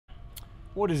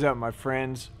What is up, my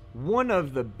friends? One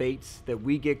of the baits that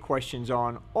we get questions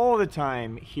on all the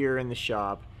time here in the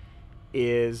shop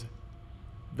is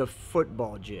the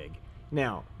football jig.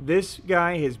 Now, this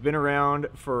guy has been around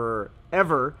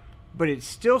forever, but it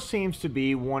still seems to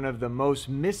be one of the most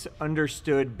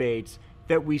misunderstood baits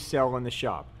that we sell in the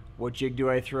shop. What jig do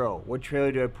I throw? What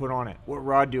trailer do I put on it? What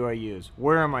rod do I use?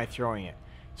 Where am I throwing it?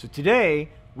 So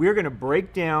today, we're going to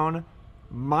break down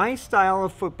my style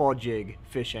of football jig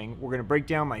fishing. We're going to break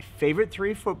down my favorite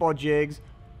 3 football jigs,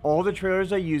 all the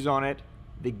trailers I use on it,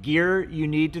 the gear you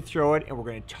need to throw it, and we're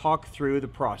going to talk through the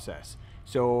process.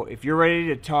 So if you're ready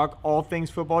to talk all things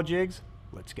football jigs,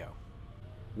 let's go.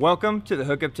 Welcome to the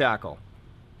Hookup Tackle.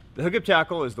 The Hookup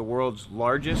Tackle is the world's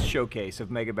largest showcase of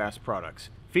Megabass products,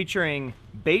 featuring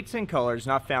baits and colors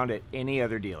not found at any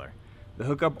other dealer. The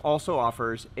Hookup also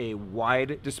offers a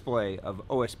wide display of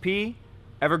OSP,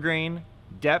 Evergreen,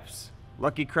 Deps,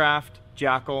 Lucky Craft,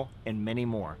 Jackal, and many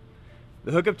more.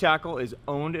 The Hookup Tackle is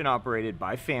owned and operated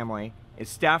by family, is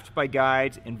staffed by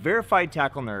guides and verified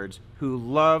tackle nerds who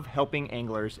love helping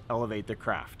anglers elevate their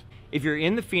craft. If you're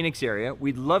in the Phoenix area,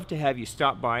 we'd love to have you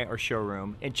stop by our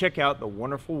showroom and check out the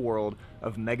wonderful world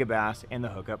of Megabass and the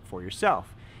Hookup for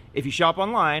yourself. If you shop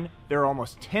online, there are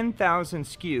almost 10,000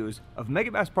 SKUs of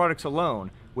Megabass products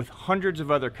alone, with hundreds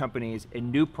of other companies and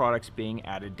new products being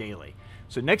added daily.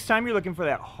 So next time you're looking for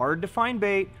that hard to find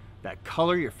bait, that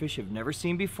color your fish have never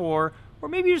seen before, or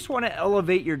maybe you just want to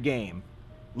elevate your game,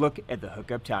 look at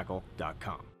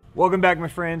thehookuptackle.com. Welcome back, my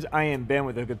friends. I am Ben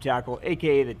with Hookup Tackle,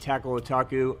 aka the Tackle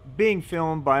Otaku, being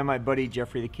filmed by my buddy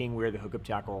Jeffrey the King. We're the Hookup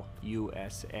Tackle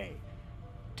USA.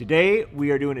 Today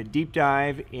we are doing a deep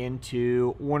dive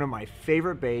into one of my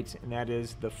favorite baits, and that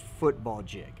is the football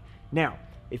jig. Now,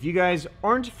 if you guys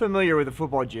aren't familiar with the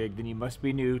football jig, then you must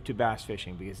be new to bass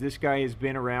fishing, because this guy has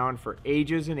been around for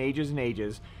ages and ages and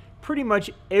ages. Pretty much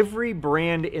every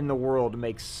brand in the world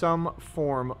makes some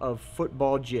form of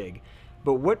football jig.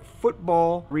 But what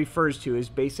football refers to is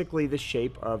basically the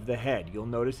shape of the head. You'll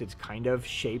notice it's kind of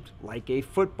shaped like a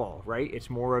football, right? It's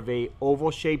more of a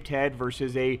oval shaped head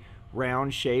versus a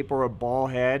round shape, or a ball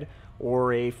head,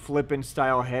 or a flippin'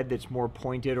 style head that's more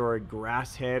pointed, or a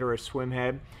grass head or a swim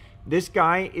head. This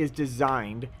guy is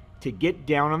designed to get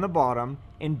down on the bottom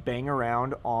and bang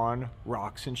around on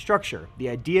rocks and structure. The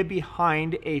idea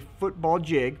behind a football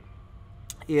jig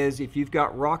is, if you've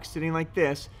got rocks sitting like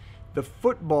this, the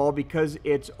football, because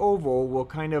it's oval, will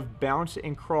kind of bounce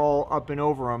and crawl up and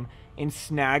over them and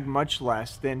snag much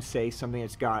less than, say, something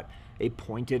that's got a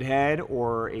pointed head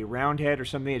or a round head, or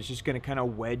something that's just going to kind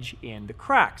of wedge in the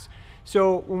cracks.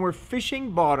 So when we're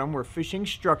fishing bottom, we're fishing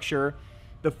structure,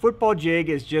 the football jig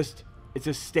is just, it's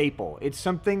a staple. It's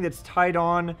something that's tied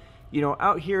on, you know,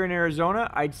 out here in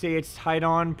Arizona, I'd say it's tied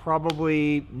on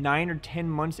probably 9 or 10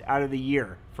 months out of the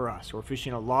year for us. We're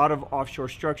fishing a lot of offshore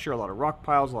structure, a lot of rock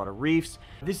piles, a lot of reefs.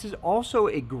 This is also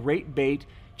a great bait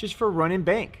just for running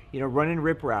bank, you know, running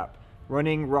riprap,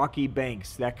 running rocky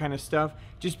banks, that kind of stuff,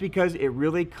 just because it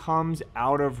really comes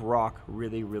out of rock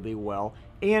really, really well.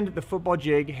 And the football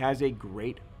jig has a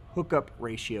great hookup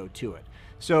ratio to it.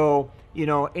 So, you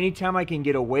know, anytime I can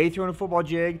get away throwing a football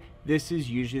jig, this is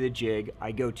usually the jig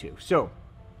I go to. So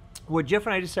what Jeff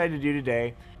and I decided to do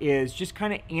today is just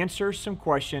kind of answer some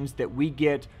questions that we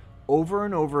get over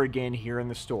and over again here in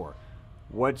the store.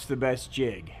 What's the best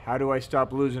jig? How do I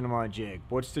stop losing them on a jig?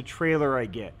 What's the trailer I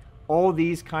get? All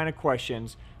these kind of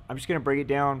questions. I'm just going to break it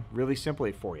down really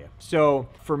simply for you. So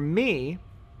for me,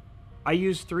 I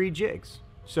use 3 jigs.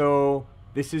 So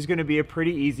this is going to be a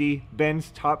pretty easy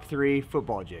Ben's top 3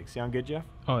 football jigs. Sound good, Jeff?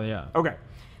 Oh, yeah. Okay.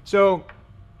 So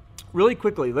really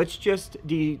quickly, let's just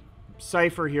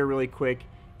decipher here really quick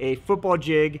a football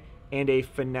jig and a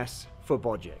finesse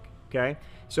football jig. Okay.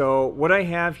 So what I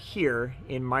have here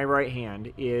in my right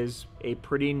hand is a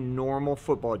pretty normal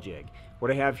football jig.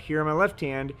 What I have here in my left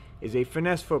hand is a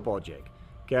finesse football jig.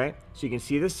 Okay. So you can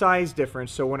see the size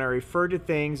difference. So when I refer to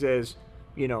things as,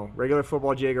 you know, regular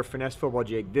football jig or finesse football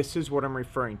jig, this is what I'm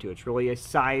referring to. It's really a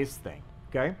size thing.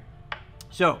 Okay.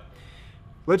 So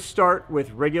let's start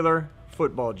with regular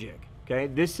football jig. Okay.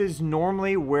 This is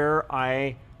normally where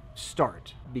I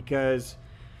start because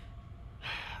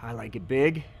I like it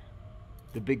big.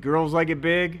 The big girls like it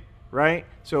big, right?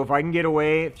 So if I can get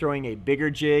away throwing a bigger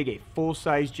jig, a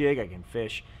full-size jig, I can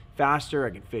fish faster,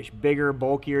 I can fish bigger,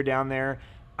 bulkier down there.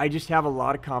 I just have a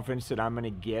lot of confidence that I'm going to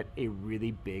get a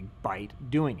really big bite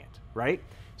doing it, right?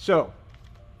 So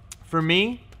for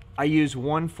me, I use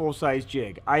 1 full-size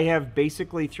jig. I have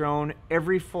basically thrown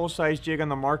every full-size jig on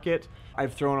the market.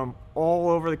 I've thrown them all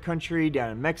over the country,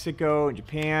 down in Mexico and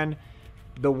Japan.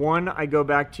 The one I go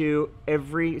back to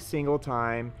every single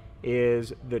time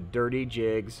is the Dirty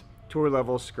Jigs Tour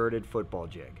Level Skirted Football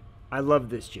Jig. I love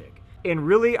this jig. And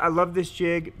really, I love this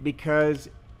jig because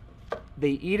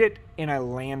they eat it and I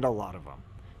land a lot of them.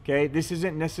 Okay, this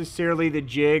isn't necessarily the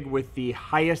jig with the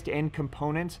highest end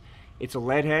components. It's a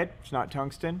lead head, it's not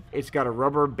tungsten. It's got a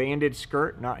rubber banded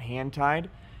skirt, not hand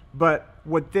tied. But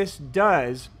what this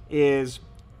does is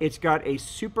it's got a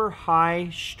super high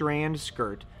strand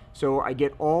skirt. So I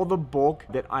get all the bulk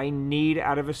that I need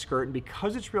out of a skirt. And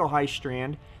because it's real high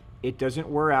strand, it doesn't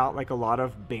wear out like a lot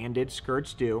of banded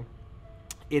skirts do.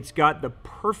 It's got the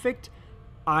perfect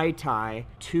eye tie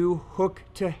to hook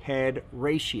to head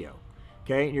ratio.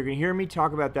 Okay, and you're gonna hear me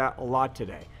talk about that a lot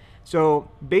today.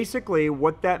 So basically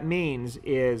what that means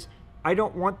is I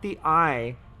don't want the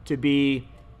eye to be,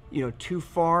 too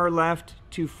far left,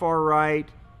 too far right,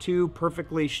 too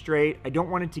perfectly straight. I don't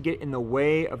want it to get in the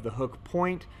way of the hook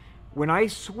point. When I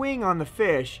swing on the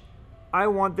fish, I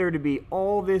want there to be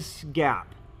all this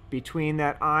gap between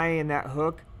that eye and that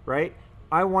hook, right?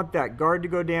 I want that guard to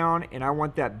go down and I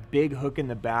want that big hook in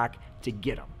the back to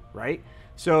get them, right?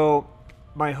 So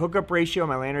my hookup ratio,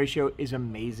 my land ratio is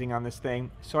amazing on this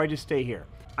thing, so I just stay here.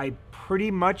 I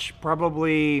pretty much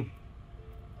probably,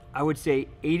 I would say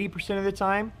 80% of the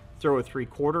time, throw a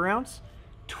 3/4 ounce,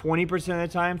 20% of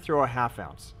the time, throw a 1/2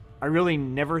 ounce. I really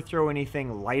never throw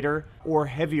anything lighter or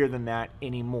heavier than that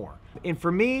anymore. And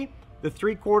for me, the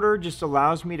 3/4 just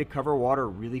allows me to cover water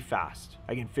really fast.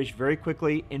 I can fish very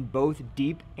quickly in both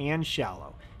deep and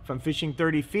shallow. If I'm fishing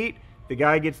 30 feet, the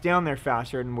guy gets down there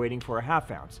faster than waiting for a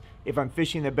 1/2 ounce. If I'm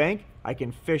fishing the bank, I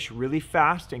can fish really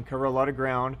fast and cover a lot of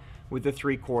ground with the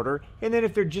 3/4. And then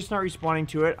if they're just not responding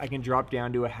to it, I can drop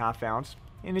down to a 1/2 ounce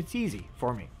and it's easy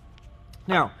for me.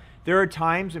 Now, there are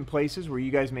times and places where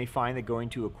you guys may find that going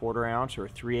to a 1/4 ounce or a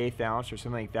 3/8 ounce or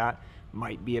something like that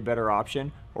might be a better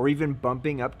option, or even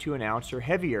bumping up to an ounce or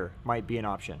heavier might be an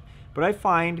option. But I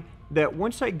find that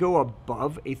once I go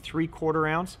above a 3/4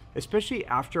 ounce, especially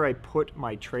after I put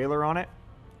my trailer on it,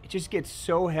 it just gets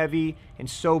so heavy and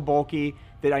so bulky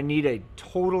that I need a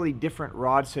totally different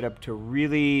rod setup to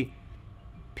really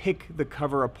pick the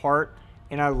cover apart.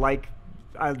 And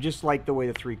I just like the way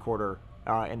the 3/4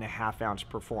 and the 1/2 ounce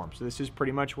perform. So this is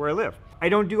pretty much where I live. I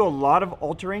don't do a lot of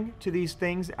altering to these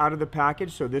things out of the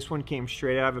package, so this one came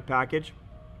straight out of a package.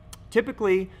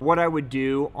 Typically, what I would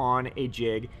do on a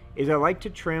jig is I like to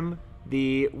trim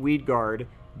the weed guard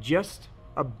just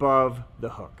above the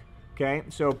hook. Okay,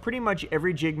 so pretty much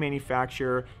every jig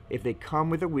manufacturer, if they come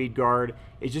with a weed guard,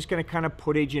 is just going to kind of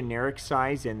put a generic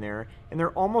size in there, and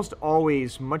they're almost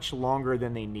always much longer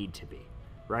than they need to be,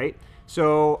 right?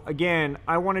 So again,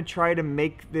 I want to try to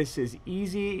make this as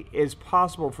easy as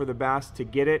possible for the bass to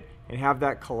get it and have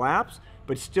that collapse,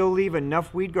 but still leave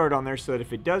enough weed guard on there so that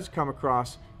if it does come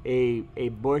across a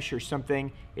bush or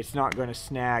something, it's not going to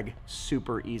snag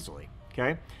super easily.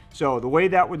 Okay, so the way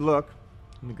that would look,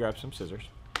 let me grab some scissors.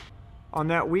 On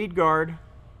that weed guard,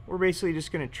 we're basically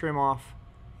just going to trim off,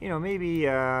 maybe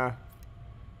a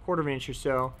 1/4 inch or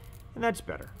so, and that's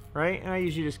better, right? And I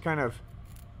usually just kind of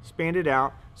span it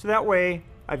out, so that way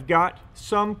I've got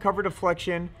some cover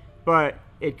deflection, but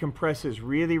it compresses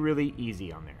really, really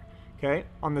easy on there. Okay,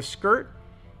 on the skirt,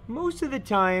 most of the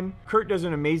time, Kurt does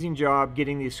an amazing job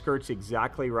getting these skirts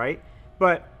exactly right,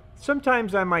 but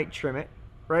sometimes I might trim it,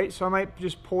 right? So I might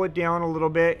just pull it down a little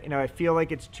bit, and if I feel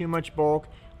like it's too much bulk,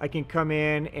 I can come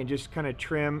in and just kind of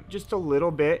trim just a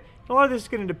little bit. A lot of this is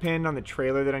going to depend on the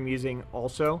trailer that I'm using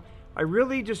also. I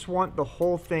really just want the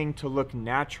whole thing to look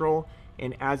natural,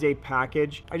 and as a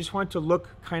package, I just want it to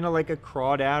look kind of like a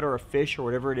crawdad or a fish or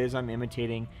whatever it is I'm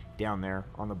imitating down there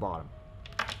on the bottom.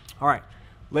 All right,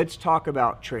 let's talk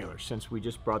about trailers since we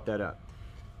just brought that up.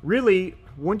 Really,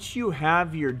 once you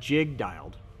have your jig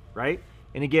dialed, right?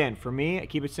 And again, for me, I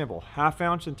keep it simple. 1/2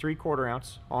 ounce and 3/4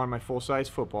 ounce on my full-size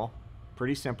football.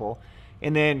 Pretty simple.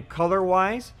 And then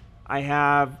color-wise, I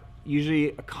have usually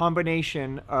a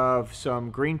combination of some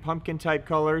green pumpkin type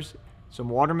colors, some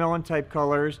watermelon type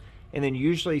colors, and then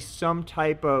usually some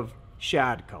type of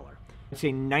shad color. I'd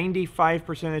say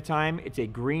 95% of the time, it's a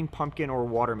green pumpkin or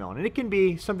watermelon. And it can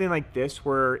be something like this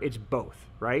where it's both,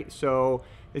 right? So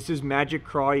this is Magic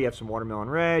Craw. You have some watermelon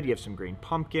red, you have some green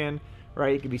pumpkin,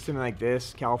 right? It could be something like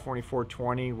this, California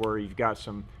 420, where you've got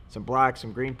some black,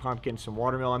 some green pumpkin, some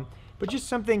watermelon, but just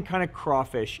something kind of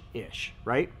crawfish-ish,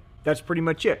 right? That's pretty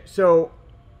much it. So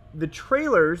the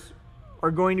trailers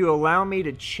are going to allow me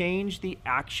to change the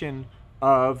action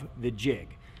of the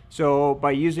jig. So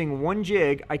by using one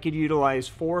jig, I could utilize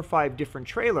 4 or 5 different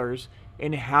trailers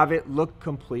and have it look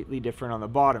completely different on the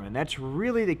bottom. And that's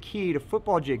really the key to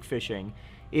football jig fishing,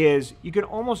 is you can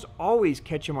almost always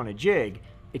catch them on a jig,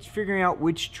 it's figuring out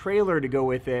which trailer to go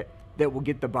with it that will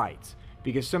get the bites.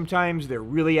 Because sometimes they're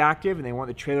really active and they want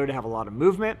the trailer to have a lot of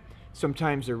movement.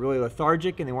 Sometimes they're really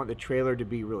lethargic and they want the trailer to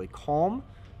be really calm,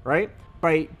 right?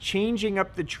 By changing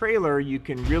up the trailer, you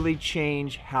can really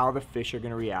change how the fish are going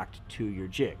to react to your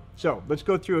jig. So let's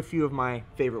go through a few of my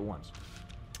favorite ones.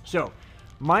 So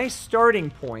my starting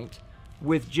point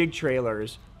with jig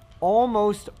trailers,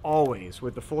 almost always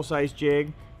with the full-size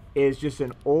jig, is just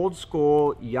an old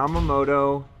school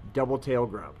Yamamoto double tail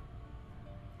grub.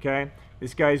 Okay,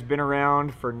 this guy's been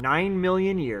around for 9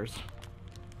 million years,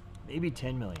 maybe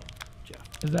 10 million, Jeff.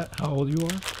 Is that how old you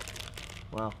are?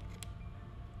 Well,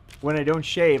 when I don't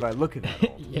shave, I look at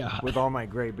that old. Yeah. With all my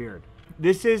gray beard.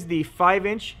 This is the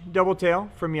 5-inch double tail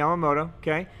from Yamamoto,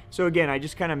 okay? So again, I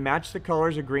just kind of match the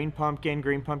colors of green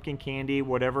pumpkin candy,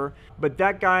 whatever. But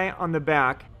that guy on the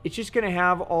back, it's just gonna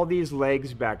have all these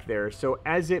legs back there. So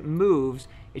as it moves,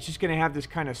 it's just gonna have this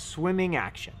kind of swimming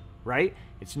action, right?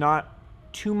 It's not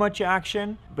too much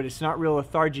action, but it's not real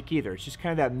lethargic either. It's just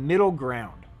kind of that middle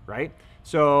ground, right?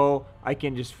 So I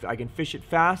can fish it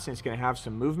fast and it's gonna have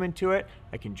some movement to it.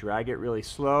 I can drag it really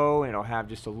slow and it'll have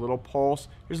just a little pulse.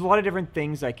 There's a lot of different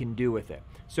things I can do with it.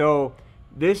 So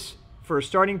this, for a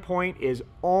starting point, is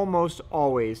almost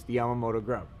always the Yamamoto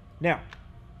Grub. Now,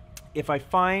 if I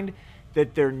find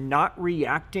that they're not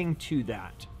reacting to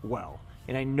that well,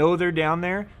 and I know they're down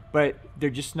there, but they're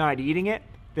just not eating it,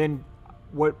 then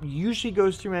what usually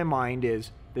goes through my mind is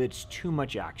that it's too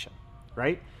much action,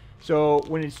 right? So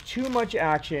when it's too much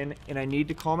action and I need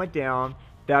to calm it down,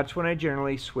 that's when I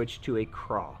generally switch to a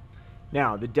craw.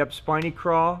 Now, the Deps Spiny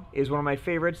Craw is one of my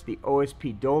favorites. The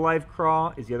OSP DoLive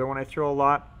Craw is the other one I throw a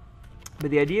lot. But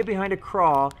the idea behind a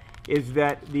craw is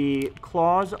that the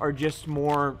claws are just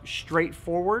more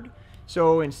straightforward.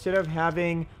 So instead of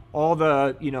having all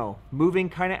the, moving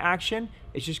kind of action,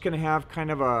 it's just going to have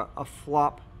kind of a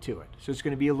flop to it. So it's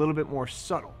going to be a little bit more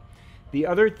subtle. The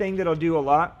other thing that I'll do a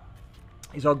lot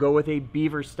is I'll go with a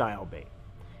beaver style bait.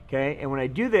 Okay, and when I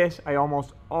do this, I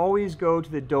almost always go to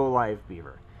the DoLive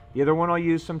Beaver. The other one I'll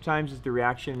use sometimes is the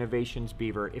Reaction Innovations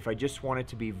Beaver if I just want it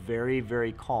to be very,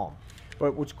 very calm.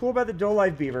 But what's cool about the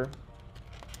DoLive Beaver,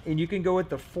 and you can go with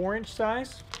the 4-inch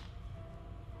size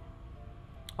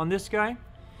on this guy,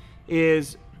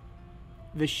 is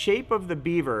the shape of the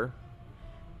beaver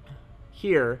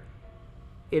here.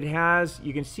 It has,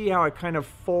 you can see how it kind of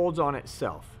folds on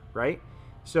itself, right?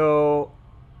 So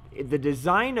the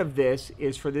design of this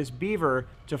is for this beaver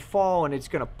to fall and it's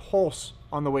going to pulse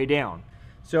on the way down.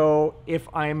 So if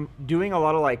I'm doing a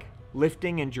lot of like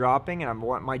lifting and dropping and I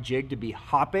want my jig to be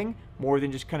hopping more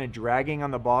than just kind of dragging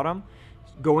on the bottom,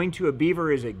 going to a beaver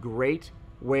is a great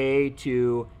way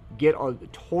to get a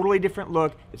totally different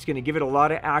look. It's going to give it a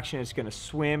lot of action. It's going to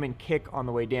swim and kick on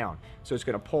the way down. So it's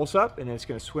going to pulse up and then it's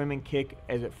going to swim and kick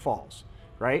as it falls,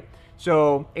 right?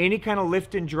 So any kind of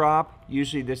lift and drop,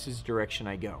 usually this is the direction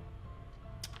I go.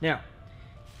 Now,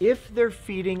 if they're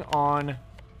feeding on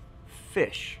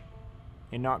fish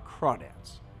and not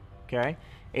crawdads, okay?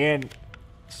 And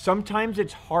sometimes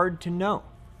it's hard to know,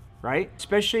 right?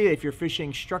 Especially if you're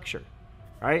fishing structure,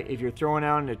 right? If you're throwing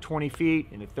out into 20 feet,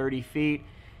 into 30 feet,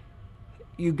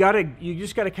 you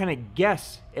just gotta kind of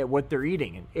guess at what they're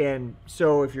eating. And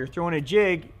so if you're throwing a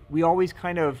jig, we always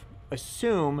kind of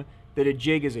assume that a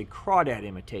jig is a crawdad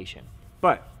imitation.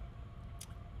 But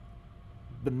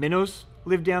the minnows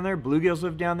live down there, bluegills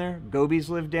live down there, gobies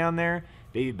live down there,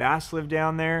 baby bass live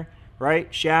down there,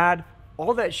 right? Shad,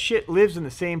 all that shit lives in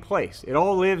the same place. It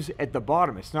all lives at the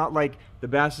bottom. It's not like the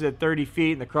bass is at 30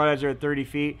 feet and the crawdads are at 30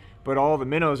 feet, but all the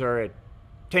minnows are at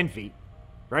 10 feet,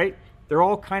 right? They're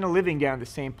all kind of living down the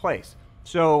same place.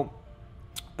 So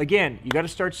again, you got to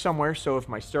start somewhere. So if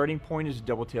my starting point is a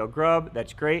double-tail grub,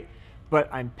 that's great. But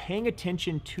I'm paying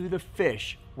attention to the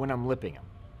fish when I'm lipping them,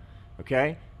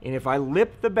 okay? And if I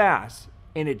lip the bass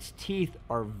and its teeth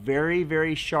are very,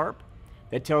 very sharp,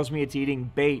 that tells me it's eating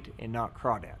bait and not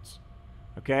crawdads,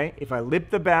 okay? If I lip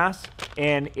the bass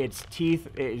and its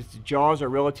jaws are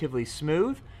relatively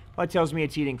smooth, well, that tells me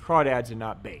it's eating crawdads and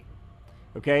not bait,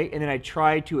 okay? And then I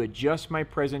try to adjust my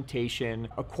presentation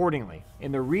accordingly.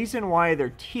 And the reason why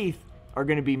their teeth are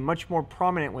going to be much more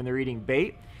prominent when they're eating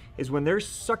bait is when they're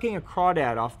sucking a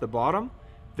crawdad off the bottom,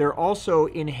 they're also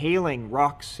inhaling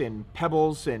rocks and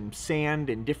pebbles and sand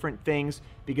and different things,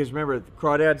 because remember, the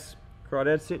crawdad's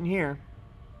sitting here,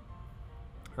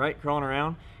 right, crawling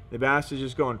around. The bass is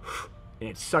just going and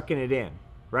it's sucking it in,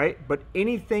 right? But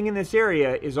anything in this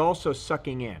area is also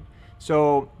sucking in.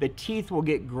 So the teeth will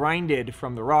get grinded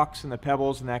from the rocks and the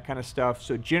pebbles and that kind of stuff.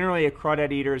 So generally a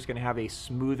crawdad eater is going to have a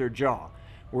smoother jaw,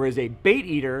 whereas a bait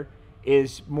eater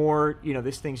is more, you know,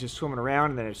 this thing's just swimming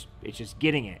around and then it's just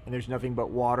getting it, and there's nothing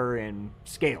but water and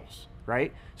scales,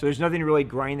 right? So there's nothing to really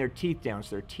grind their teeth down,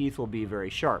 so their teeth will be very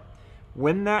sharp.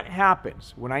 When that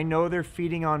happens, when I know they're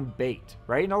feeding on bait,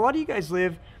 right? And a lot of you guys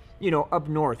live, you know, up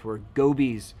north where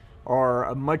gobies are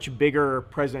a much bigger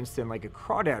presence than like a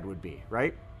crawdad would be,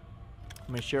 right? I'm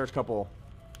gonna share a couple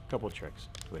tricks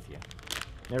with you.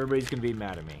 And everybody's gonna be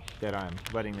mad at me that I'm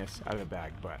letting this out of the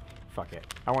bag, but fuck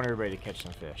it. I want everybody to catch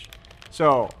some fish.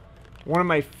 So, one of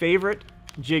my favorite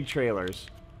jig trailers,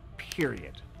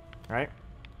 period, right,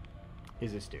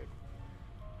 is this dude.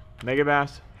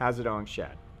 Megabass, Hazedong,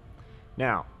 Shad.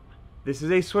 Now, this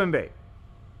is a swim bait,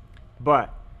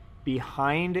 but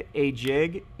behind a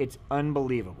jig, it's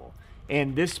unbelievable.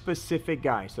 And this specific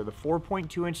guy, so the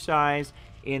 4.2-inch size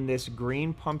in this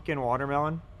green pumpkin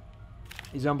watermelon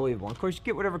is unbelievable. Of course, you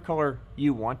get whatever color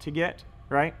you want to get,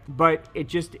 right? But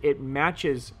it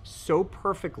matches so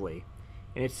perfectly,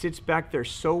 and it sits back there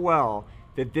so well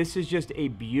that this is just a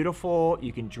beautiful,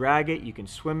 you can drag it, you can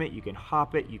swim it, you can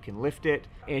hop it, you can lift it,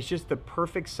 and it's just the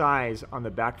perfect size on the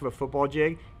back of a football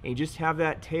jig, and you just have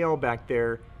that tail back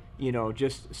there, you know,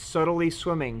 just subtly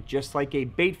swimming just like a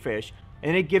bait fish,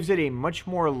 and it gives it a much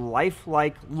more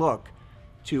lifelike look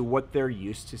to what they're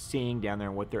used to seeing down there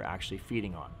and what they're actually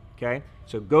feeding on, okay?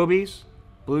 So gobies,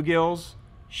 bluegills,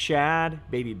 shad,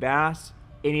 baby bass,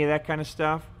 any of that kind of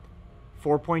stuff,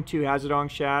 4.2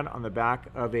 Hazedong shad on the back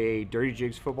of a Dirty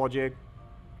Jigs football jig,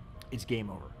 it's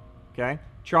game over, okay?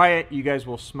 Try it, you guys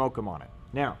will smoke them on it.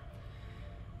 Now,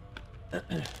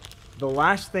 the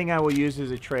last thing I will use as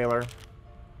a trailer,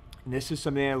 and this is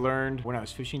something I learned when I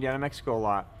was fishing down in Mexico a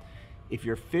lot, if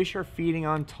your fish are feeding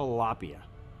on tilapia,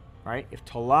 right? If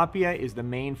tilapia is the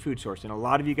main food source, and a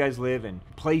lot of you guys live in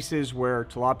places where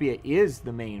tilapia is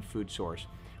the main food source,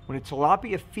 when a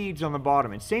tilapia feeds on the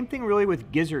bottom, and same thing really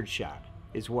with gizzard shad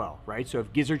as well, right? So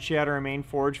if gizzard shad are a main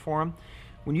forage for them,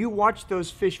 when you watch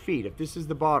those fish feed, if this is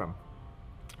the bottom,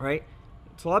 right?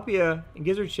 Tilapia and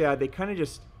gizzard shad, they kind of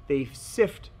just, they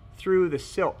sift through the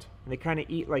silt, and they kind of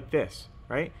eat like this,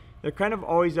 right? They're kind of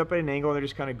always up at an angle, and they're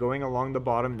just kind of going along the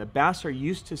bottom, and the bass are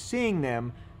used to seeing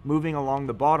them moving along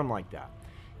the bottom like that.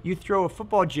 You throw a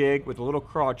football jig with a little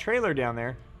craw trailer down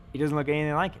there, it doesn't look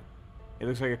anything like it. It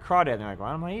looks like a crawdad, and they're like, well,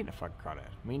 I'm not eating a fucking crawdad.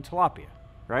 I mean tilapia,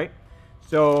 right?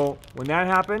 So when that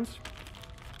happens,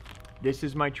 this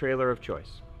is my trailer of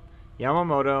choice.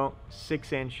 Yamamoto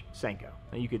 6-inch Senko.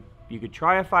 Now you could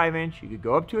try a 5-inch, you could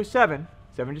go up to a 7.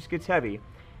 7 just gets heavy.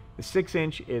 The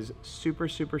 6-inch is super,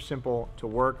 super simple to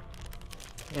work.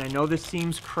 And I know this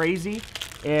seems crazy,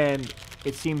 and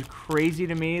it seemed crazy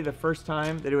to me the first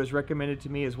time that it was recommended to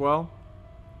me as well,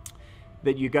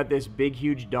 that you got this big,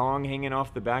 huge dong hanging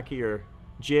off the back of your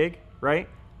jig, right?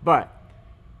 But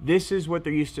this is what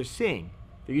they're used to seeing.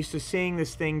 They're used to seeing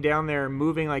this thing down there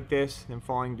moving like this, and then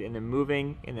falling, and then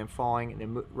moving, and then falling, and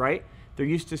then right? They're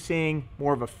used to seeing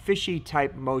more of a fishy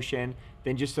type motion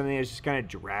than just something that's just kind of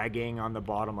dragging on the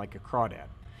bottom like a crawdad.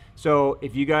 So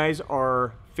if you guys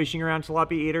are fishing around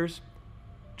tilapia eaters,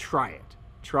 try it.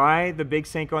 Try the big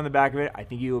Senko on the back of it. I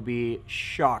think you will be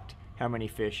shocked how many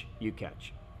fish you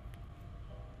catch.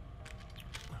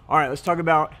 All right, let's talk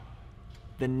about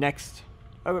the next.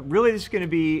 Really, this is going to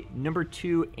be number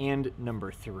 2 and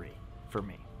number 3 for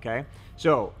me, okay?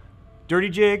 So, dirty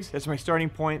jigs, that's my starting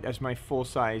point. That's my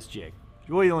full-size jig. It's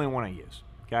really the only one I use,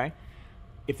 okay?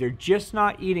 If they're just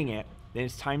not eating it, then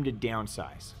it's time to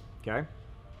downsize, okay?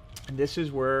 And this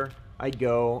is where I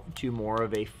go to more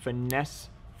of a finesse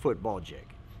football jig,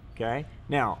 okay?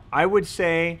 Now, I would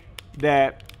say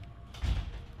that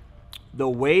the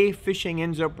way fishing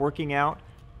ends up working out,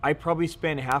 I probably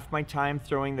spend half my time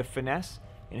throwing the finesse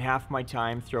and half my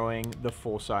time throwing the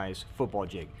full-size football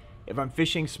jig. If I'm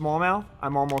fishing smallmouth,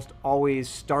 I'm almost always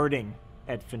starting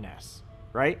at finesse,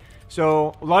 right?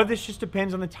 So a lot of this just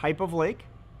depends on the type of lake,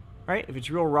 right? If it's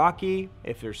real rocky,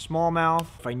 if they're smallmouth,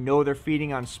 if I know they're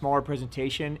feeding on smaller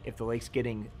presentation, if the lake's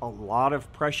getting a lot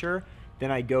of pressure,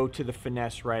 then I go to the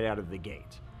finesse right out of the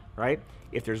gate, right?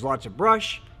 If there's lots of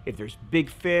brush, if there's big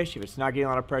fish, if it's not getting a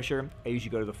lot of pressure, I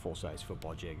usually go to the full-size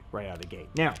football jig right out of the gate.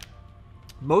 Now,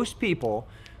 most people,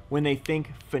 when they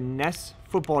think finesse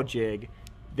football jig,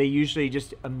 they usually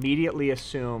just immediately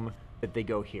assume that they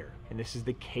go here. And this is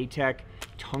the K-Tech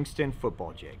tungsten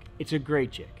football jig. It's a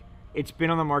great jig. It's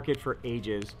been on the market for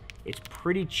ages. It's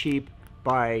pretty cheap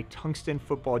by tungsten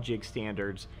football jig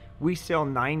standards. We sell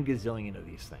 9 gazillion of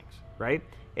these things, right?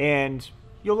 And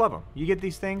you'll love them. You get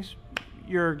these things,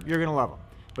 you're gonna love them.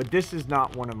 But this is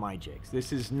not one of my jigs.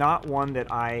 This is not one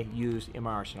that I use in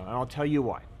my arsenal, and I'll tell you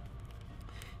why.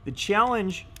 The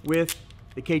challenge with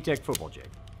the K-Tech football jig,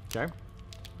 okay,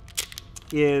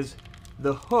 is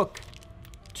the hook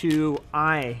to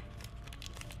eye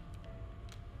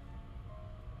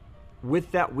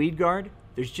with that weed guard,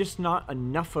 there's just not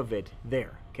enough of it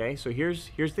there. Okay, so here's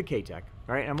the K-Tech.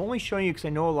 All right, I'm only showing you because I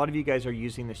know a lot of you guys are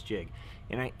using this jig,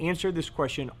 and I answered this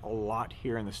question a lot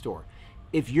here in the store.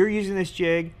 If you're using this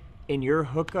jig and your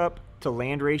hookup to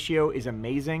land ratio is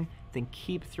amazing, then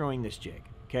keep throwing this jig.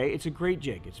 Okay, it's a great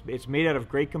jig. It's made out of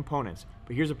great components,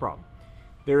 but here's the problem.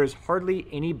 There is hardly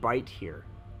any bite here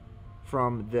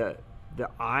from the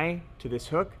eye to this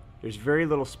hook. There's very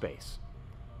little space.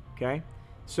 Okay,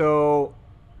 so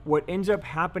what ends up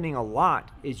happening a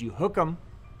lot is you hook them,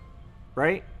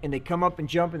 right? And they come up and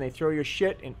jump and they throw your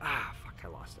shit and fuck, I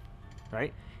lost it,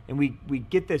 right? And we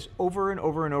get this over and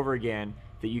over and over again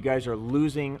that you guys are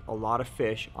losing a lot of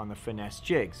fish on the finesse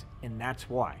jigs, and that's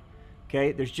why.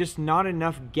 Okay, there's just not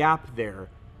enough gap there,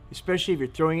 especially if you're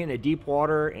throwing it in a deep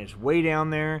water and it's way down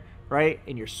there, right?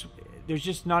 And there's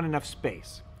just not enough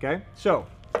space. Okay, so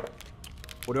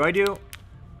what do?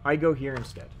 I go here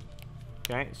instead.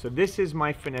 Okay, so this is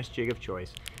my finesse jig of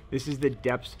choice. This is the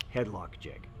Deps headlock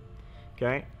jig.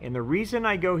 Okay, and the reason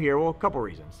I go here, well, a couple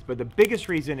reasons, but the biggest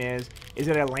reason is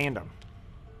that I land them.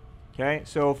 Okay,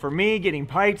 so for me, getting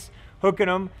bites, hooking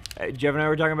them, Jeff and I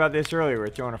were talking about this earlier. We were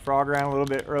throwing a frog around a little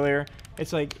bit earlier.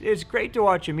 It's like, it's great to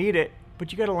watch them eat it,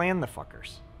 but you got to land the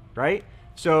fuckers, right?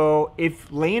 So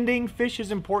if landing fish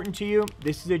is important to you,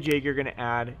 this is a jig you're going to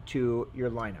add to your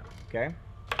lineup. Okay,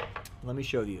 let me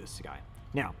show you this guy.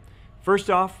 Now, first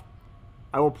off,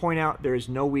 I will point out there is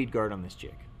no weed guard on this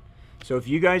jig. So if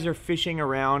you guys are fishing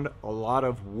around a lot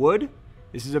of wood,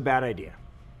 this is a bad idea.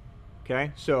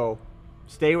 Okay, so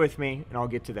stay with me and I'll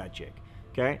get to that jig.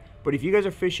 Okay, but if you guys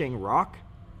are fishing rock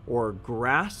or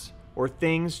grass or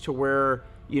things to where,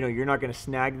 you know, you're not going to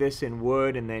snag this in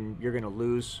wood and then you're going to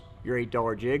lose your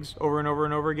 $8 jigs over and over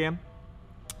and over again,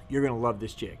 you're going to love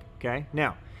this jig. Okay,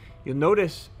 now you'll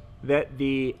notice that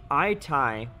the eye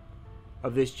tie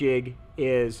of this jig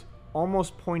is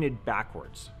almost pointed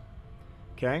backwards.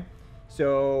 Okay,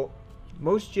 so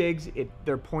most jigs,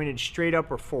 they're pointed straight up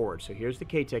or forward. So here's the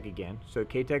K-Tech again. So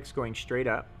K-Tech's going straight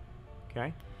up.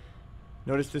 Okay,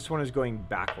 notice this one is going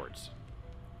backwards.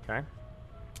 Okay,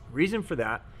 reason for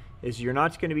that is you're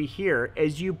not going to be here.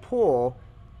 As you pull,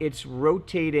 it's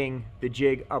rotating the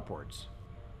jig upwards.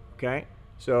 Okay,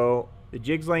 so the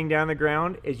jig's laying down the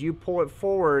ground. As you pull it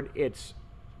forward, it's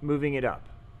moving it up.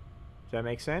 Does that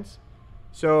make sense?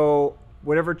 So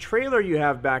whatever trailer you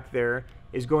have back there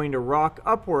is going to rock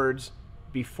upwards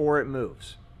before it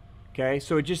moves. Okay,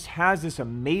 so it just has this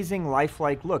amazing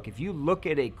lifelike look. If you look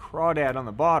at a crawdad on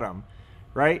the bottom,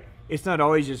 right, it's not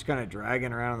always just kind of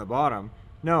dragging around on the bottom.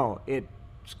 No, its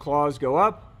claws go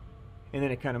up and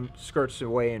then it kind of skirts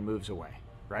away and moves away,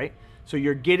 right? So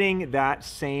you're getting that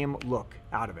same look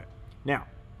out of it. Now,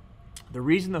 the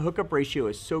reason the hookup ratio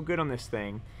is so good on this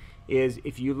thing is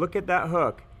if you look at that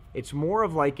hook, it's more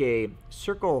of like a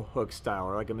circle hook style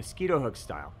or like a mosquito hook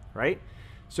style, right?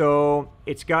 So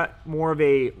it's got more of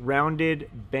a rounded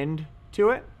bend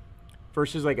to it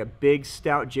versus like a big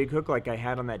stout jig hook like I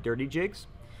had on that Dirty Jigs.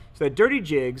 So that Dirty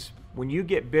Jigs, when you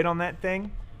get bit on that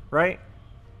thing, right,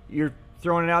 you're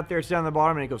throwing it out there, it's down the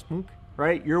bottom and it goes thunk,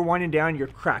 right? You're winding down, you're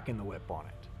cracking the whip on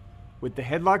it. With the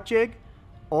headlock jig,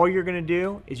 all you're gonna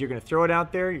do is you're gonna throw it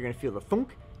out there, you're gonna feel the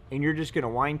thunk, and you're just gonna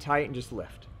wind tight and just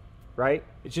lift, right?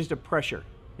 It's just a pressure.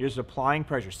 You're just applying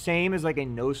pressure. Same as like a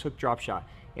nose hook drop shot.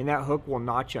 And that hook will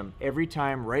notch them every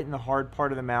time right in the hard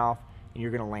part of the mouth, and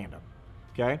you're gonna land them,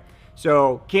 okay?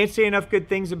 So can't say enough good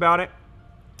things about it.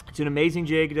 It's an amazing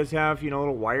jig. It does have, you know, a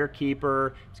little wire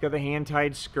keeper. It's got the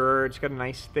hand-tied skirt. It's got a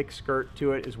nice thick skirt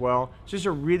to it as well. It's just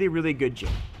a really, really good jig,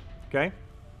 okay?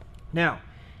 Now,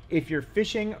 if you're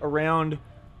fishing around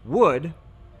wood,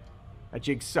 that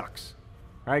jig sucks,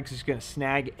 right? Because it's gonna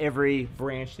snag every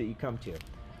branch that you come to.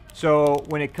 So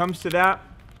when it comes to that,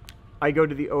 I go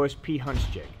to the OSP Hunts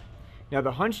Jig. Now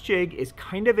the Hunts Jig is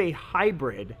kind of a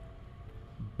hybrid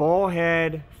ball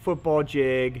head football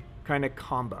jig kind of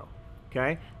combo,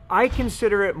 okay? I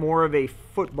consider it more of a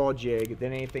football jig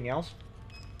than anything else,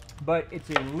 but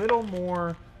it's a little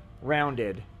more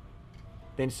rounded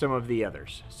than some of the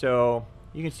others. So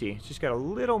you can see it's just got a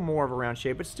little more of a round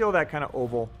shape, but still that kind of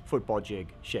oval football jig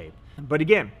shape. But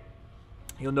again,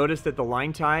 you'll notice that the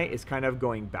line tie is kind of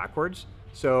going backwards.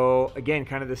 So again,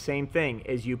 kind of the same thing.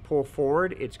 As you pull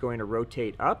forward, it's going to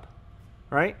rotate up,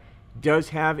 right? Does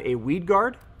have a weed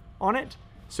guard on it,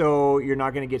 so you're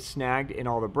not going to get snagged in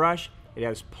all the brush. It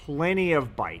has plenty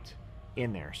of bite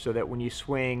in there, so that when you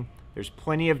swing, there's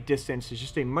plenty of distance. It's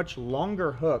just a much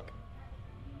longer hook,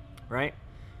 right,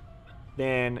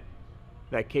 than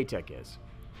that K-Tech is.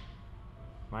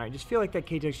 Right? I just feel like that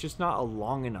K-Tech's just not a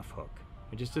long enough hook.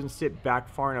 It just doesn't sit back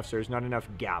far enough, so there's not enough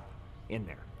gap in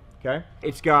there. Okay?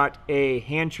 It's got a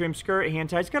hand trim skirt, hand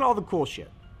tie. It's got all the cool shit,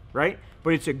 right?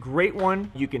 But it's a great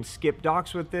one. You can skip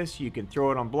docks with this. You can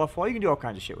throw it on bluff wall. You can do all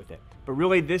kinds of shit with it. But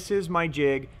really, this is my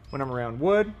jig when I'm around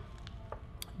wood.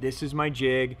 This is my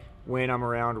jig when I'm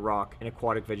around rock and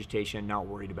aquatic vegetation, not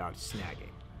worried about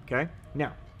snagging. Okay?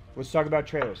 Now, let's talk about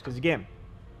trailers. Because again,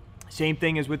 same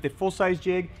thing as with the full-size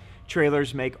jig,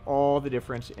 trailers make all the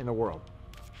difference in the world.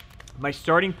 My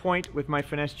starting point with my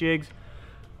finesse jigs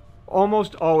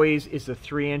almost always is the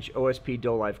 3-inch OSP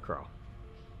DoLive Craw.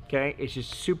 Okay? It's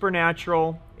just super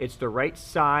natural. It's the right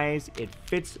size. It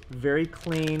fits very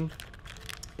clean.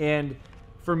 And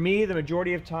for me, the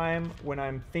majority of time when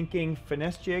I'm thinking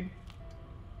finesse jig,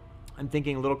 I'm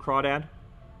thinking little crawdad,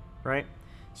 right?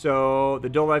 So the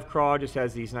DoLive Craw just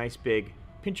has these nice big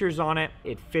pinchers on it.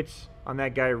 It fits on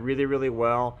that guy really, really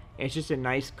well. And it's just a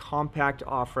nice compact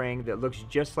offering that looks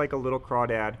just like a little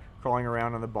crawdad crawling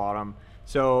around on the bottom.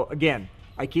 So again,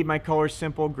 I keep my colors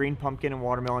simple, green pumpkin and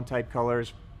watermelon type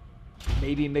colors.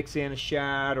 Maybe mix in a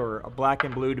shad or a black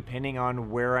and blue depending on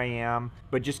where I am,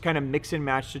 but just kind of mix and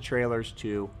match the trailers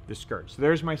to the skirt. So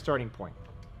there's my starting point.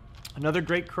 Another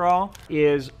great craw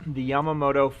is the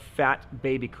Yamamoto Fat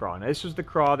Baby Craw. Now this was the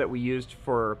craw that we used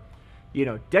for, you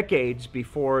know, decades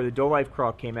before the DoLive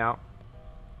Craw came out.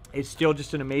 It's still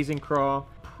just an amazing craw.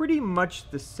 Pretty much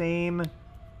the same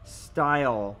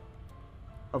style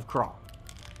of craw.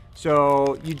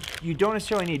 So you don't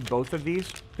necessarily need both of these.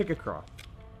 Pick a craw,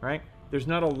 right? There's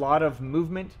not a lot of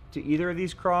movement to either of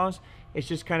these craws. It's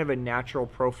just kind of a natural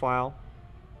profile,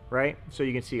 right? So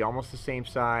you can see almost the same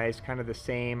size, kind of the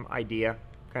same idea,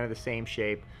 kind of the same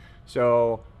shape.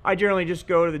 So I generally just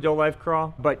go to the DoLive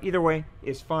Craw, but either way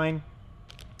is fine.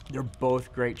 They're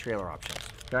both great trailer options,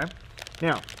 okay?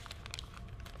 Now,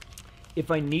 if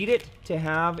I need it to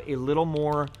have a little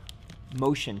more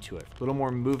motion to it, a little more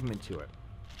movement to it,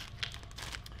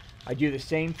 I do the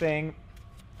same thing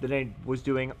that I was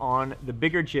doing on the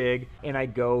bigger jig, and I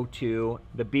go to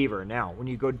the beaver. Now, when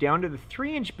you go down to the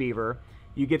 3-inch beaver,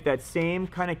 you get that same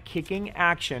kind of kicking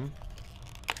action,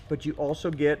 but you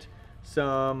also get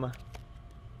some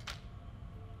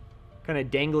kind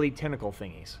of dangly tentacle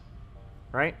thingies,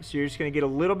 right? So you're just gonna get a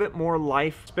little bit more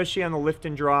life, especially on the lift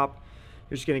and drop.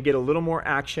 You're just gonna get a little more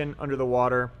action under the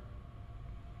water.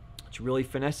 It's really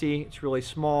finessey, it's really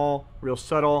small, real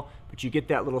subtle, but you get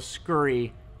that little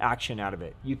scurry action out of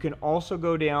it. You can also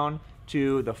go down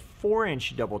to the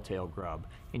 4-inch double tail grub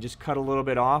and just cut a little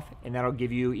bit off, and that'll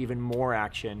give you even more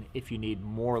action if you need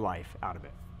more life out of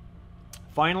it.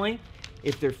 Finally,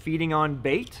 if they're feeding on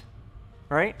bait,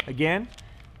 right, again,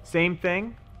 same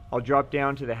thing. I'll drop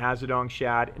down to the Hazedong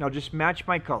shad and I'll just match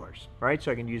my colors, right?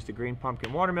 So I can use the green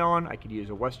pumpkin watermelon, I could use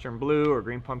a western blue or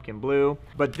green pumpkin blue,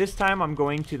 but this time I'm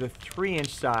going to the 3-inch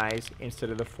size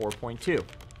instead of the 4.2.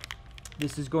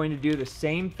 This is going to do the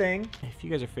same thing. If you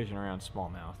guys are fishing around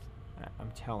smallmouth,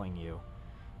 I'm telling you,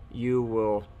 you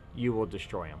will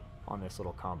destroy them on this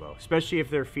little combo, especially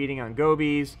if they're feeding on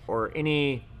gobies or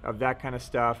any of that kind of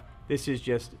stuff. This is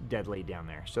just deadly down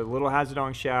there. So the little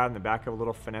Hazedong shad in the back of a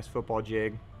little finesse football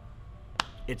jig,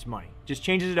 it's money. Just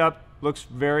changes it up, looks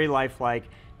very lifelike,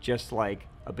 just like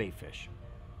a bait fish.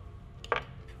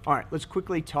 All right, let's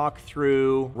quickly talk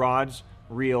through rods,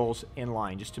 reels, and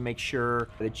line, just to make sure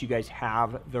that you guys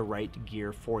have the right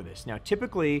gear for this. Now,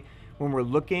 typically, when we're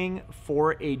looking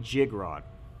for a jig rod,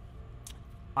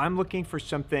 I'm looking for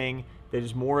something that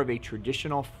is more of a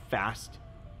traditional fast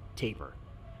taper,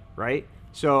 right?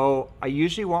 So I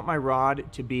usually want my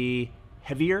rod to be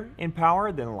heavier in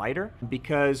power than lighter,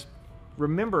 because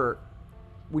remember,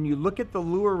 when you look at the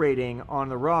lure rating on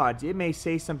the rods, it may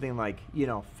say something like, you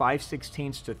know,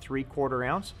 5/16 to 3/4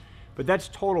 ounce, but that's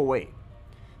total weight.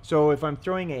 So if I'm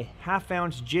throwing a 1/2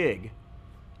 ounce jig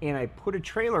and I put a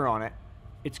trailer on it,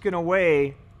 it's going to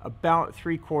weigh about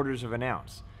 3/4 of an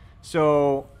ounce.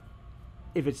 So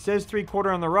if it says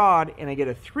 3/4 on the rod and I get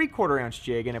a 3/4 ounce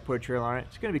jig and I put a trailer on it,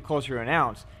 it's going to be closer to an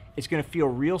ounce. It's going to feel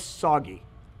real soggy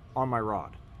on my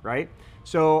rod, right?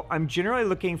 So I'm generally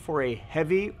looking for a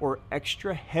heavy or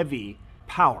extra heavy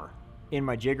power in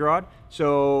my jig rod.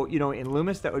 So, you know, in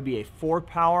Loomis, that would be a 4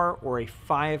 power or a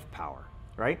 5 power,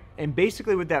 right? And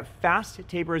basically what that fast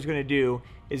taper is going to do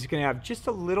is it's going to have just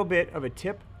a little bit of a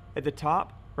tip at the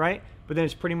top, right? But then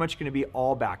it's pretty much going to be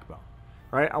all backbone,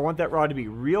 right? I want that rod to be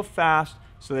real fast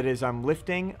so that as I'm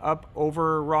lifting up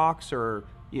over rocks or,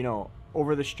 you know,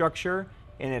 over the structure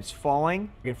and it's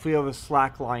falling, you can feel the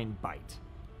slack line bite,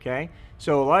 okay?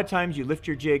 So a lot of times you lift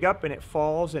your jig up and it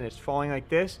falls and it's falling like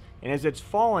this, and as it's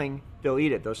falling, they'll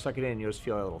eat it, they'll suck it in, and you'll just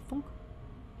feel a little thunk,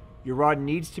 your rod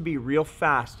needs to be real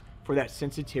fast for that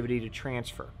sensitivity to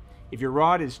transfer. If your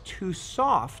rod is too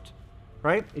soft,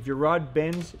 right? If your rod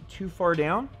bends too far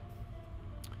down,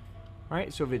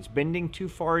 right? So if it's bending too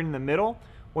far in the middle,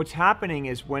 what's happening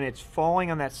is when it's falling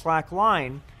on that slack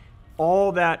line,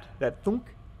 all that thunk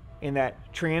and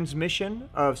that transmission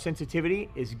of sensitivity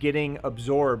is getting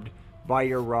absorbed by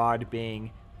your rod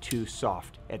being too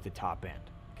soft at the top end,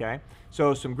 okay?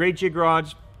 So some great jig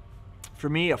rods. For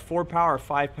me, a 4-power,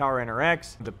 5-power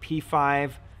NRX, the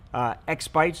P5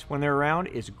 X-Bites when they're around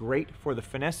is great for the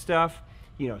finesse stuff.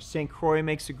 You know, St. Croix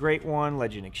makes a great one,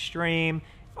 Legend Extreme,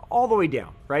 all the way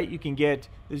down, right? You can get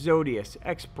the Zodius,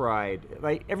 X-Bride,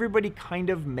 like everybody kind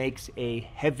of makes a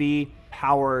heavy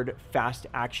powered fast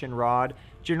action rod,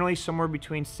 generally somewhere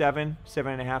between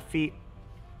 7.5 feet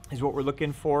is what we're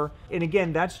looking for. And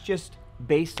again, that's just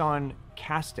based on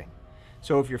casting.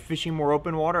 So if you're fishing more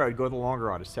open water, I'd go the longer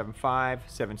rod, a 7.5,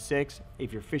 7.6.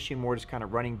 If you're fishing more just kind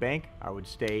of running bank, I would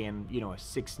stay in, you know, a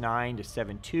 6.9 to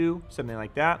 7.2, something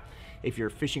like that. If you're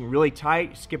fishing really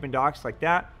tight, skipping docks like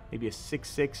that, maybe a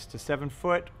 6.6 to 7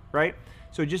 foot, right?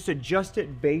 So just adjust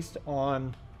it based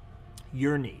on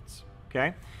your needs,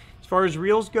 okay? As far as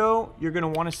reels go, you're gonna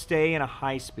wanna stay in a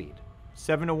high speed.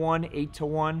 7 to 1, 8 to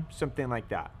 1, something like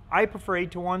that. I prefer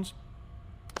 8 to 1s.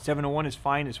 7 to 1 is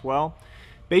fine as well.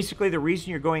 Basically, the reason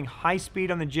you're going high speed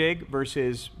on the jig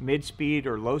versus mid speed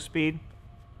or low speed,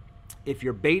 if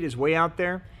your bait is way out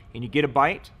there and you get a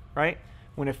bite, right?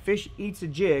 When a fish eats a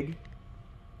jig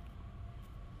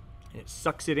and it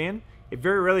sucks it in, it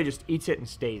very rarely just eats it and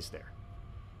stays there.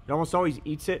 It almost always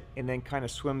eats it and then kind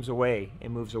of swims away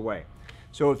and moves away.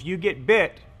 So if you get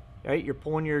bit, right, you're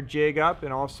pulling your jig up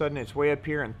and all of a sudden it's way up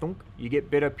here and thunk, you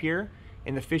get bit up here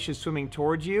and the fish is swimming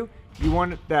towards you, you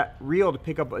want that reel to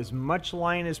pick up as much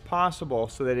line as possible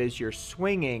so that as you're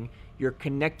swinging, you're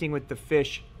connecting with the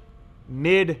fish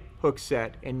mid hook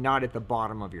set and not at the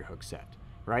bottom of your hook set,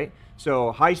 right?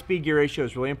 So high speed gear ratio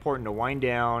is really important to wind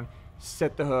down,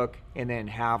 set the hook, and then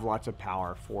have lots of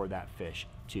power for that fish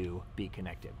to be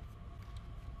connected.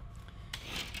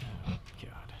 Oh,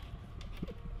 God.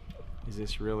 Is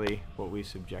this really what we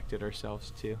subjected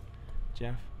ourselves to,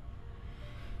 Jeff?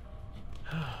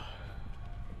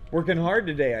 Working hard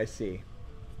today, I see.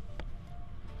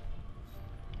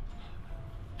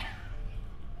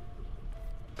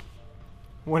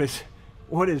 What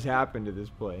has happened to this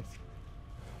place?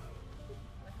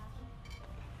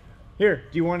 Here,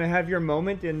 do you want to have your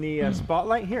moment in the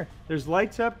spotlight? Here, there's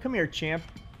lights up. Come here, champ.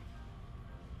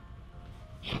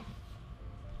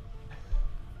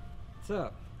 What's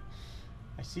up?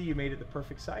 I see you made it the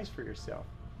perfect size for yourself.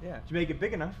 Yeah. Did you make it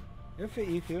big enough? It'll fit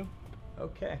you too.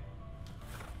 Okay.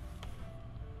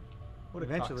 What a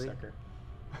Eventually. cocksucker.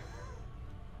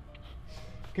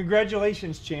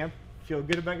 Congratulations, champ. Feel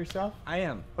good about yourself? I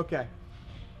am. Okay.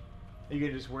 Are you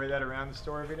gonna just wear that around the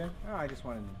store every day? Oh, I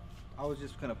was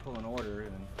just gonna pull an order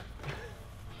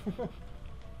and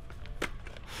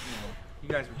you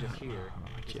guys were just here.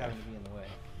 Just happened to be in the way.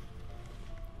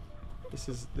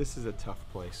 This is a tough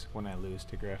place when I lose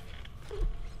to Griff.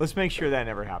 Let's make sure that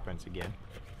never happens again.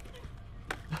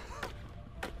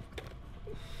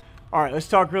 All right, let's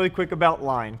talk really quick about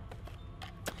line.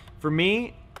 For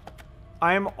me,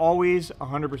 I am always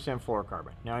 100%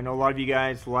 fluorocarbon. Now, I know a lot of you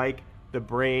guys like the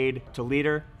braid to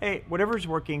leader. Hey, whatever's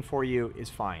working for you is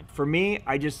fine. For me,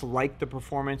 I just like the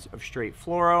performance of straight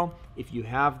fluoro. If you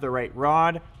have the right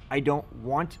rod, I don't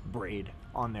want braid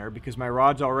on there because my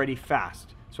rod's already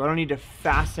fast. So I don't need to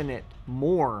fasten it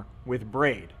more with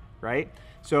braid, right?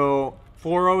 So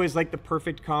fluoro is like the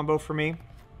perfect combo for me.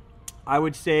 I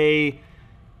would say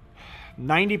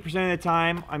 90% of the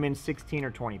time I'm in 16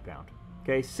 or 20 pound.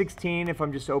 Okay, 16 if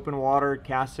I'm just open water,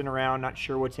 casting around, not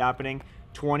sure what's happening.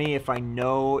 20 if I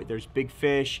know there's big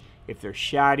fish, if they're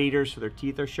shad eaters so their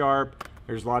teeth are sharp,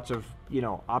 there's lots of, you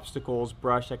know, obstacles,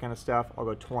 brush, that kind of stuff, I'll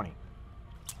go 20.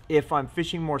 If I'm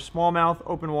fishing more smallmouth,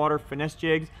 open water, finesse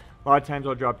jigs, a lot of times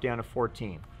I'll drop down to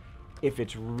 14. If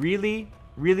it's really,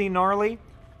 really gnarly,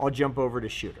 I'll jump over to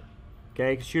shooter.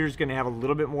 Okay, because shooter's gonna have a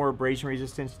little bit more abrasion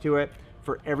resistance to it.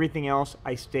 For everything else,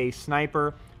 I stay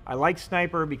sniper. I like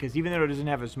sniper because even though it doesn't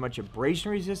have as much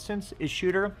abrasion resistance as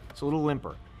shooter, it's a little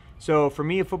limper. So for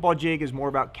me, a football jig is more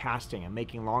about casting. I'm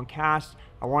making long casts.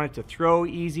 I want it to throw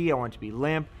easy. I want it to be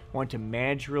limp. I want it to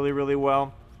manage really, really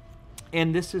well.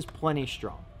 And this is plenty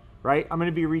strong, right? I'm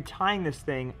gonna be retying this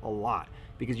thing a lot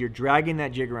because you're dragging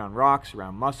that jig around rocks,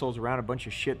 around mussels, around a bunch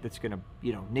of shit that's gonna,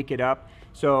 you know, nick it up.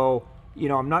 So, you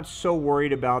know, I'm not so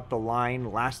worried about the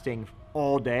line lasting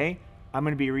all day. I'm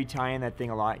going to be retying that thing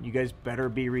a lot. You guys better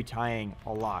be retying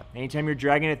a lot. Anytime you're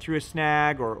dragging it through a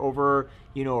snag or over,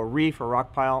 you know, a reef or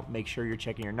rock pile, make sure you're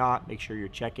checking your knot. Make sure you're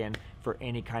checking for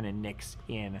any kind of nicks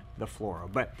in the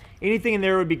fluoro. But anything in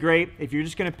there would be great. If you're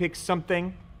just going to pick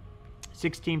something,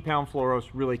 16-pound fluoros,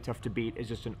 really tough to beat. It's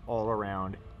just an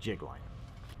all-around jig line.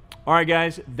 All right,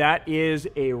 guys, that is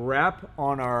a wrap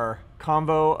on our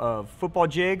convo of football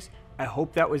jigs. I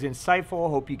hope that was insightful. I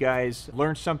hope you guys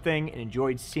learned something and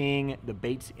enjoyed seeing the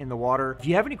baits in the water. If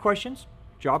you have any questions,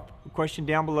 drop a question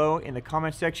down below in the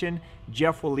comment section.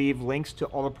 Jeff will leave links to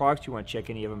all the products. You want to check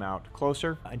any of them out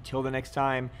closer. Until the next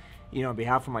time, you know, on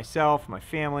behalf of myself, my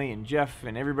family, and Jeff,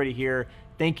 and everybody here,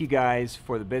 thank you guys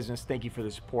for the business. Thank you for the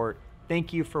support.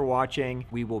 Thank you for watching.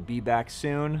 We will be back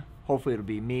soon. Hopefully it'll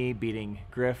be me beating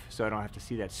Griff so I don't have to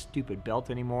see that stupid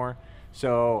belt anymore.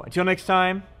 So until next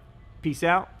time, peace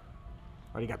out.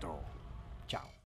 Arigato.